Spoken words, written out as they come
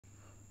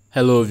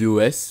Hello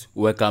viewers,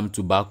 welcome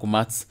to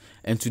Bakumat,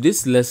 and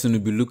today's lesson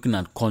we'll be looking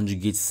at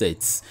conjugate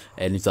sets.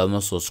 And if you have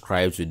not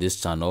subscribed to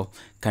this channel,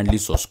 kindly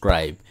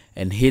subscribe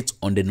and hit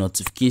on the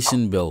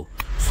notification bell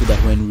so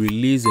that when we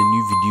release a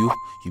new video,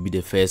 you'll be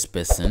the first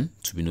person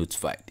to be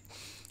notified.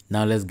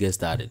 Now let's get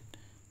started.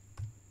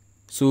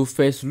 So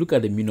first, look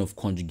at the meaning of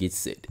conjugate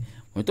set.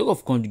 When we talk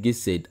of conjugate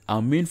set,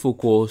 our main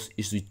focus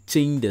is to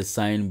change the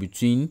sign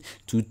between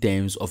two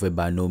terms of a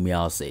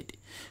binomial set.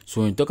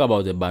 So when we talk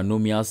about the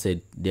binomial set,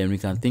 then we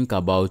can think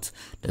about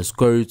the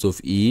square root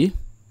of A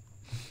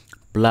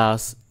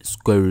plus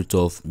square root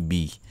of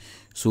B.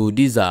 So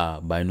these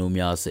are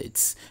binomial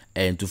sets,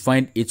 and to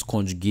find its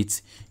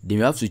conjugate, then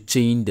we have to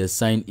change the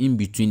sign in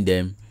between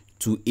them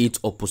to its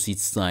opposite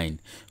sign.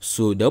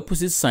 So the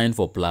opposite sign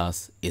for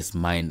plus is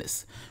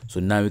minus. So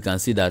now we can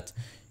see that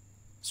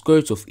square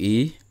root of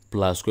A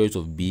plus square root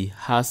of B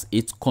has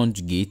its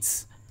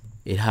conjugates.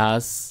 It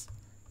has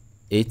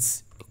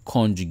its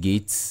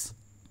conjugates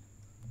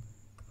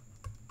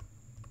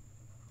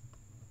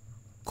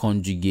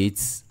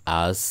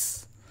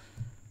as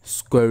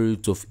square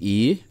root of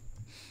A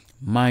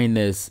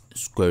minus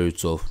square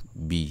root of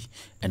B,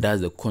 and that's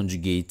the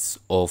conjugate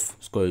of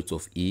square root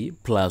of A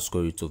plus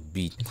square root of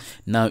B.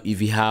 Now if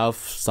you have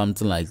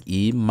something like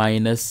A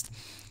minus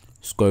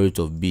square root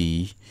of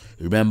B,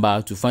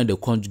 remember to find the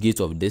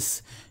conjugate of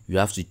this, you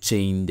have to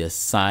change the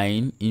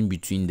sign in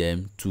between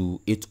them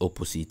to its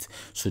opposite.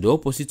 So the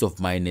opposite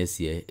of minus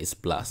here is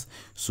plus.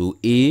 So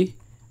A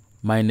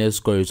minus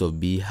square root of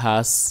B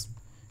has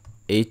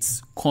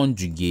its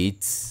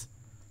conjugate,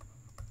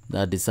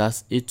 that is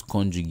as its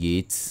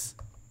conjugate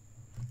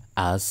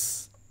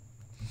as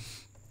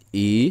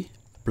A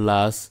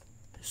plus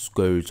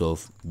square root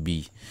of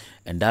B,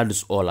 and that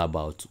is all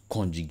about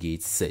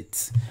conjugate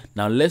sets.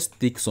 Now let's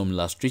take some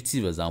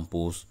illustrative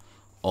examples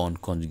on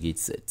conjugate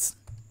sets.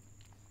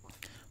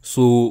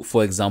 So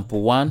for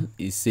example 1,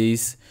 it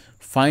says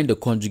find the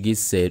conjugate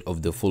set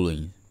of the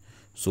following.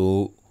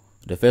 So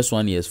the first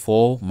one is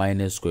 4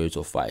 minus square root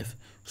of 5.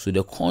 So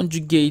the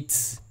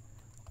conjugate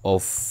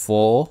of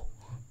 4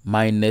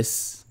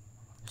 minus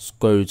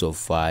square root of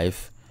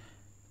 5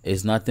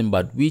 is nothing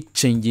but we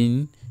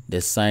changing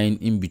the sign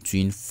in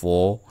between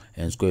 4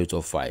 and square root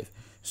of 5.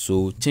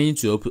 So changing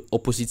to the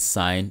opposite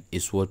sign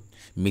is what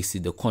makes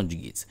it the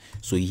conjugate.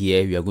 So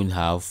here we are going to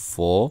have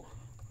 4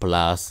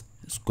 plus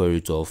square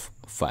root of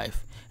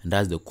 5, and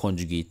that's the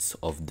conjugate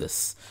of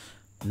this.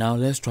 Now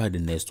let's try the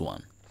next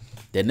one.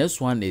 The next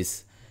one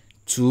is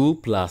 2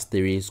 plus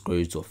 3 square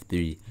root of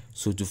 3.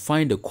 So to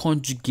find the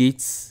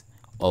conjugate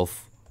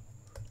of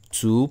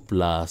 2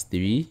 plus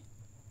 3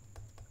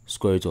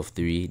 square root of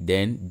 3,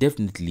 then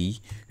definitely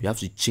we have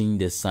to change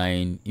the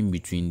sign in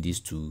between these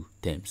two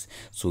terms.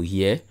 So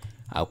here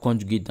our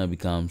conjugate now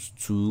becomes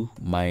 2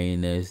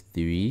 minus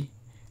 3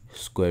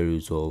 square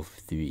root of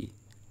 3.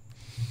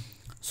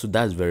 So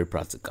that's very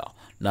practical.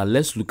 Now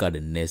let's look at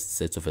the next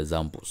set of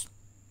examples.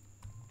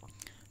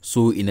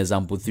 So in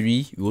example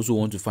 3, we also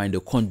want to find the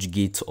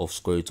conjugate of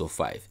square root of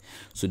 5.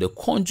 So the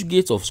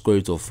conjugate of square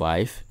root of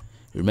 5,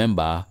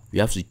 remember, we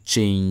have to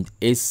change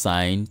a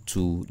sign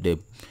to the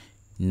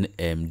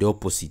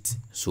opposite.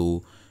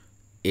 So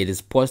it is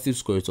positive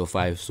square root of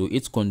 5, so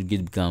its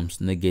conjugate becomes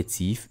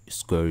negative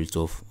square root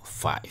of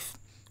 5.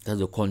 That's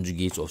the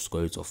conjugate of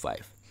square root of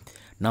 5.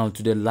 Now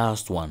to the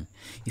last one,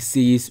 it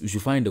says we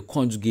should find the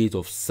conjugate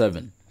of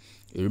 7.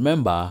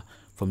 Remember,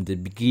 from the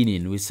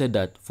beginning we said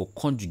that for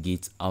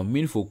conjugate our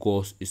main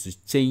focus is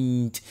to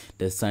change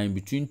the sign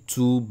between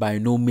two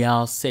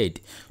binomial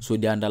sets. So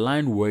the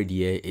underlined word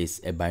here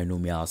is a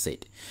binomial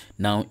set.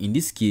 Now in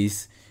this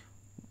case,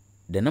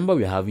 the number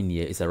we're having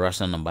here is a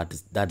rational number,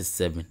 that is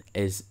 7,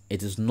 as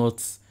it is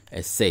not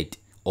a set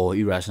or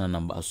irrational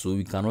number, so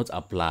we cannot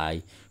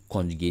apply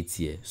conjugate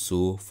here.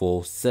 So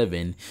for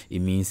 7, it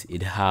means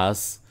it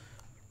has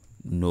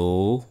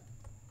no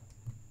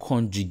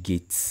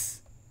conjugates.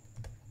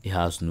 It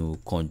has no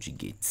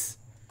conjugates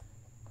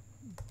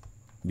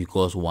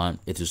because 1,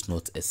 it is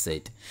not a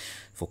set.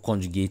 For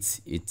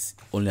conjugates, it's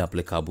only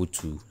applicable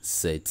to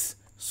sets.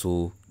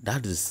 So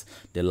that is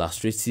the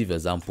illustrative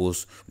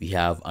examples we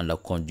have under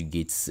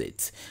conjugate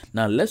sets.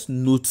 Now let's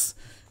note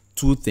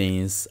two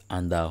things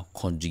under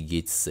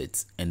conjugate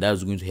sets, and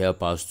that's going to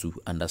help us to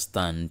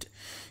understand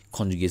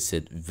conjugate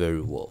set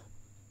very well.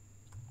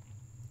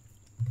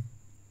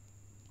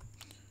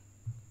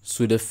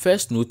 So the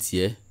first note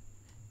here,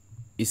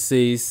 it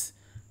says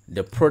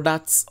the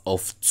product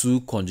of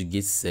two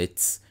conjugate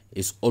sets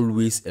is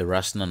always a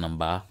rational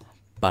number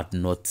but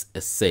not a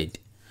set.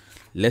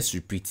 Let's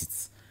repeat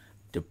it.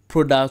 The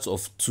product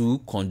of two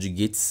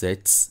conjugate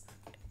sets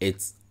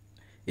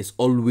is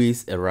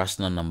always a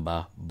rational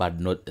number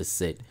but not a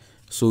set.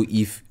 So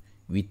if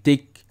we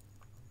take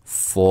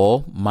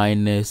 4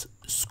 minus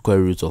square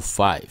root of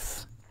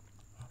 5,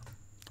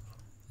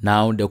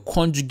 now the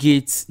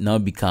conjugate now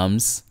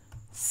becomes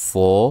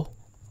 4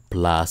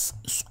 plus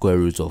square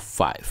root of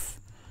 5.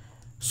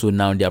 So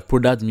now their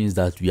product means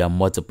that we are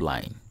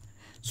multiplying.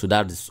 So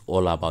that is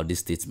all about this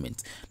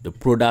statement. The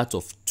product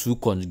of two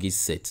conjugate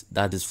sets,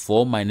 that is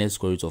 4 minus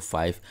square root of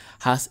 5,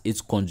 has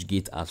its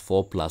conjugate as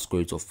 4 plus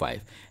square root of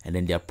 5, and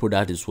then their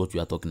product is what we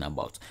are talking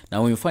about.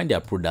 Now when we find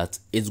their product,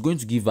 it's going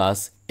to give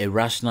us a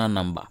rational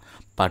number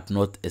but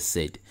not a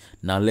set.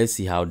 Now let's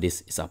see how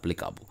this is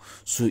applicable.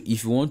 So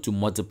if you want to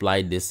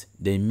multiply this,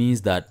 then it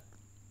means that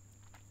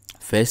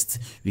first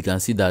we can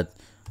see that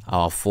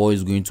our 4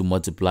 is going to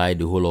multiply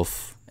the whole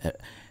of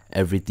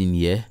everything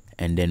here,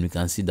 and then we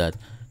can see that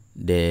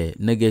the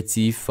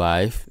negative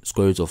 5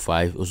 square root of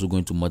 5 also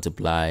going to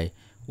multiply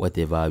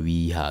whatever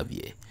we have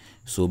here.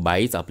 So by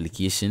its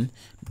application,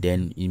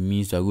 then it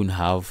means we're going to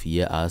have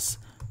here as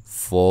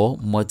 4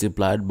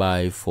 multiplied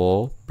by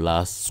 4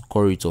 plus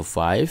square root of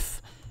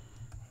 5,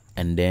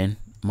 and then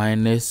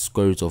minus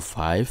square root of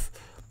 5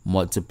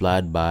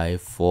 multiplied by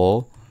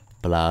 4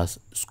 plus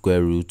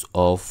square root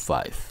of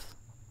 5.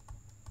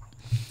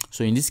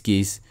 So in this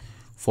case,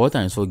 4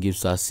 times 4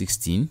 gives us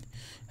 16,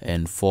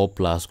 and 4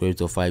 plus square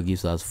root of 5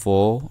 gives us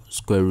 4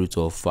 square root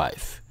of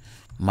 5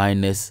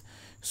 minus,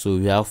 so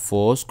we have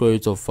 4 square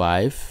root of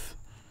 5,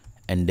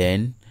 and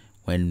then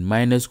when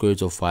minus square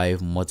root of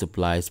 5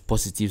 multiplies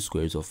positive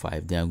square root of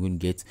 5, then I'm going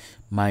to get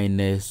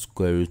minus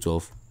square root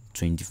of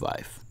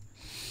 25.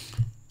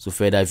 So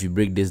further, if you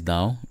break this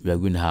down, we are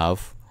going to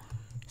have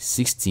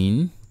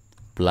 16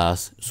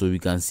 plus, so we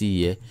can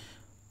see here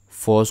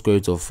 4 square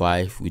root of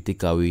 5, we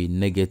take away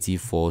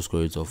negative 4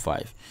 square root of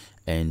 5,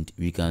 and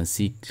we can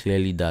see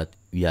clearly that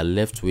we are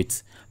left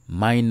with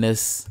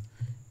minus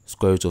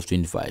square root of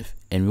 25,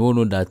 and we all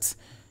know that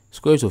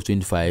square root of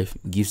 25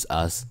 gives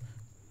us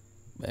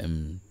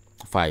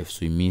 5,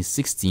 so it means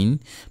 16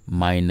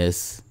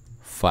 minus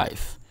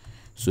 5.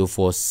 So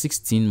for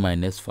 16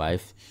 minus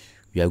 5,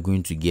 we are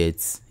going to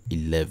get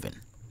 11.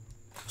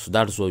 So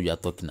that is what we are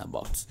talking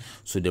about.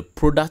 So the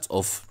product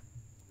of,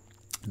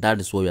 that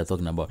is what we are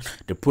talking about.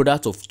 The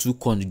product of two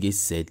conjugate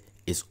sets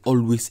is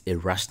always a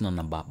rational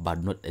number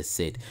but not a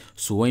set.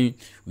 So when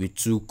we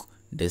took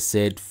the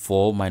set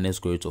 4 minus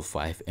square root of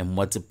 5 and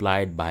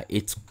multiplied by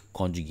its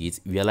conjugate,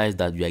 we realize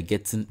that we are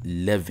getting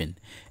 11,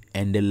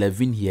 and the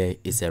 11 here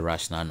is a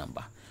rational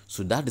number.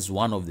 So that is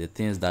one of the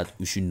things that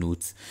we should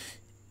note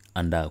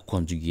under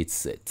conjugate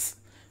sets.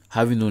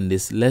 Having known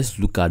this, let's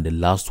look at the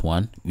last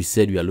one. We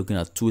said we are looking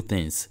at two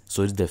things,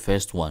 so it's the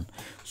first one.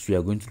 So we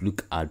are going to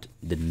look at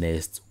the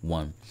next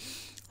one.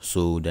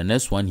 So the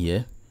next one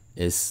here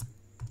is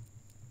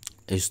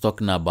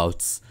talking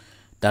about,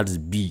 that is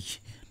B,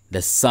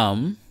 the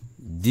sum,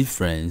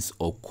 difference,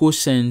 or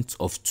quotient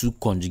of two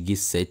conjugate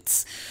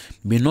sets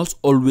may not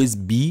always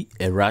be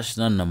a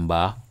rational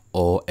number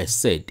or a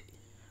set.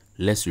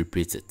 Let's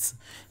repeat it.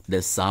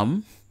 The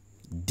sum,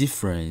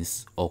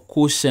 difference, or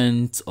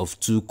quotient of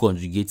two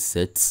conjugate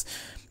sets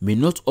may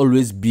not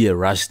always be a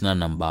rational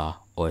number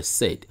or a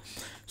set.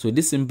 So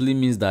this simply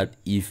means that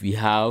if we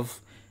have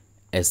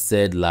a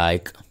set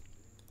like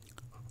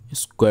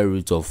square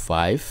root of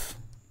 5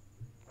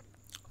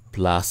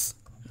 plus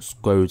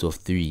square root of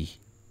 3,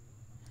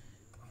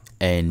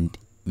 and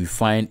we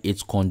find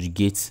its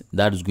conjugate,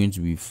 that is going to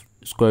be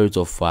square root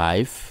of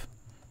 5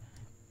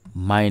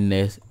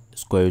 minus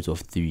square root of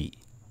 3.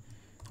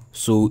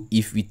 So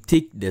if we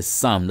take the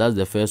sum, that's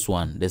the first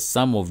one, the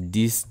sum of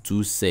these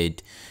two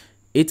sets,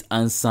 its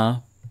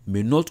answer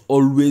may not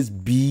always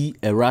be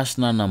a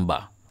rational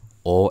number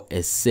or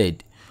a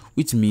set,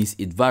 which means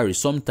it varies.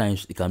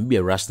 Sometimes it can be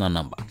a rational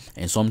number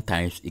and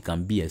sometimes it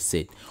can be a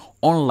set.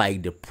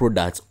 Unlike the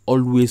product,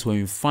 always when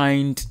we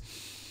find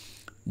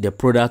the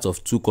product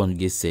of two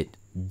conjugate sets,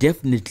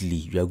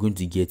 definitely we are going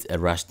to get a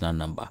rational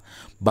number.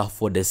 But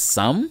for the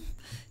sum,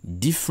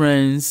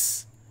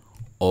 difference,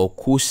 or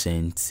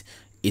quotient,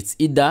 it's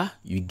either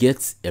you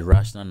get a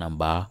rational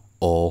number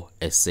or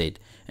a set,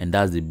 and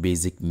that's the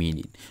basic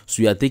meaning.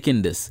 So we are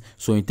taking this,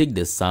 so when you take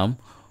the sum,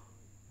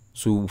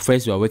 so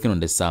first we are working on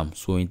the sum.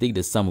 So when you take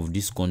the sum of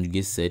this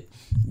conjugate set,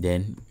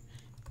 then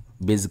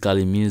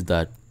basically means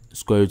that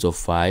square root of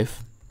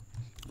 5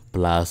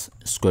 plus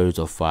square root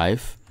of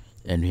 5,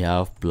 and we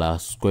have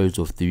plus square root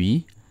of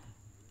 3,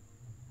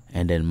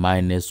 and then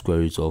minus square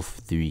root of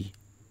 3.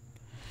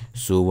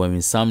 So when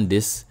we sum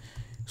this,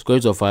 square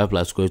root of 5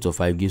 plus square root of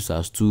 5 gives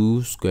us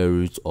 2 square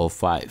root of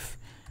 5,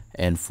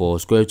 and for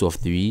square root of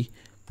 3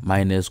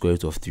 minus square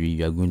root of 3,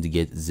 you are going to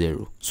get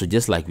 0. So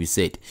just like we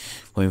said,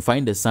 when we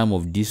find the sum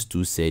of these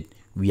two sets,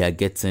 we are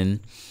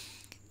getting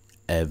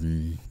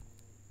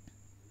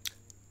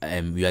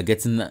we are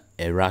getting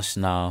a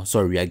rational,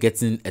 sorry, we are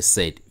getting a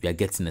set.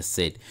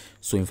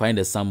 So we find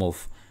the sum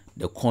of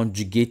the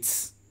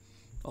conjugates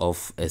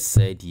of a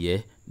set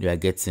here, we are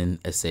getting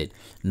a set.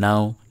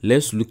 Now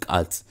let's look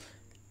at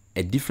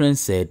a different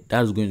set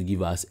that is going to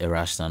give us a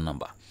rational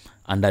number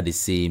under the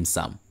same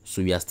sum.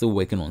 So we are still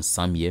working on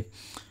sum here.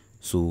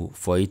 So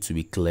for it to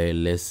be clear,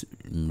 let's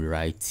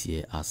write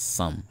here as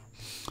sum.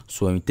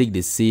 So when we take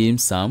the same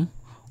sum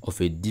of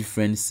a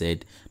different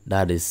set,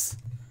 that is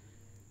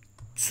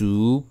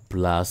 2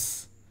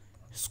 plus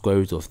square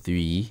root of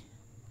 3,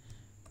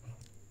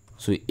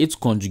 so its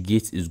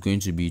conjugate is going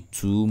to be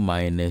 2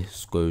 minus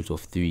square root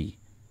of 3.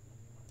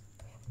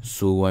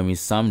 So when we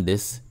sum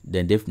this,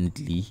 then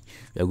definitely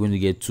we are going to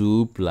get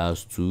 2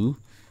 plus 2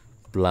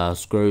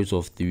 plus square root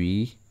of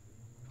 3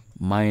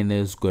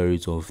 minus square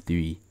root of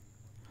 3.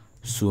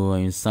 So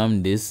when you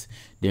sum this,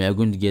 then we are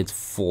going to get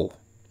 4,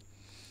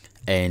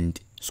 and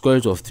square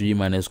root of 3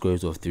 minus square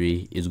root of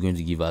 3 is going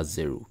to give us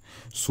 0.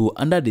 So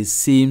under the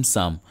same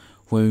sum,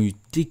 when we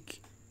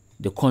take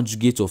the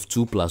conjugate of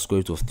 2 plus square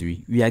root of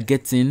 3, we are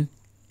getting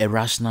a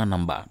rational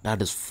number,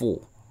 that is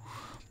 4.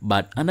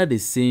 But under the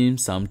same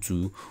sum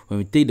too, when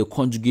we take the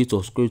conjugate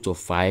of square root of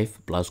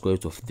 5 plus square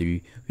root of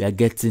 3, we are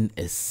getting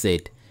a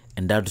surd,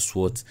 and that is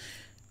what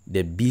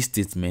the B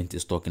statement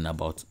is talking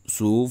about.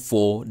 So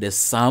for the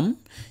sum,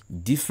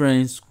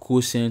 difference,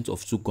 quotient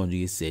of two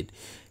conjugate surds,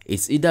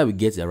 it's either we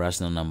get a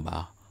rational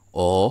number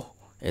or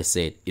a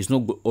surd. It's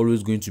not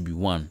always going to be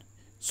one.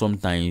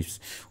 Sometimes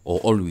or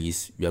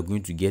always we are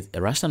going to get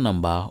a rational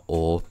number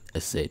or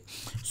a surd.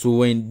 So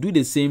when you do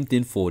the same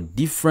thing for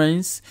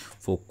difference,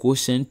 for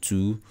quotient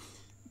too,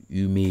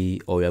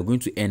 we are going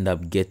to end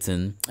up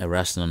getting a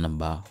rational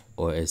number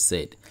or a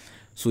surd.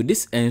 So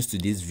this ends to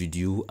this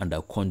video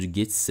under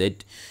conjugate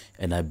surd,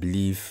 and I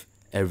believe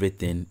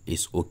everything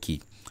is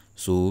okay.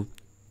 So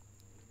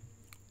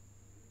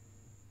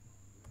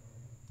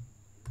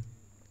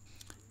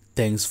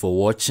thanks for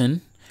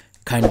watching.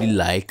 Kindly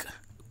like,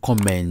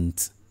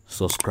 comment,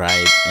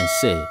 subscribe, and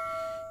share.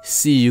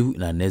 See you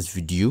in our next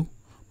video.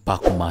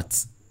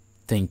 Bakumat,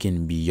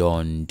 thinking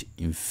beyond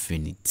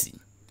infinity.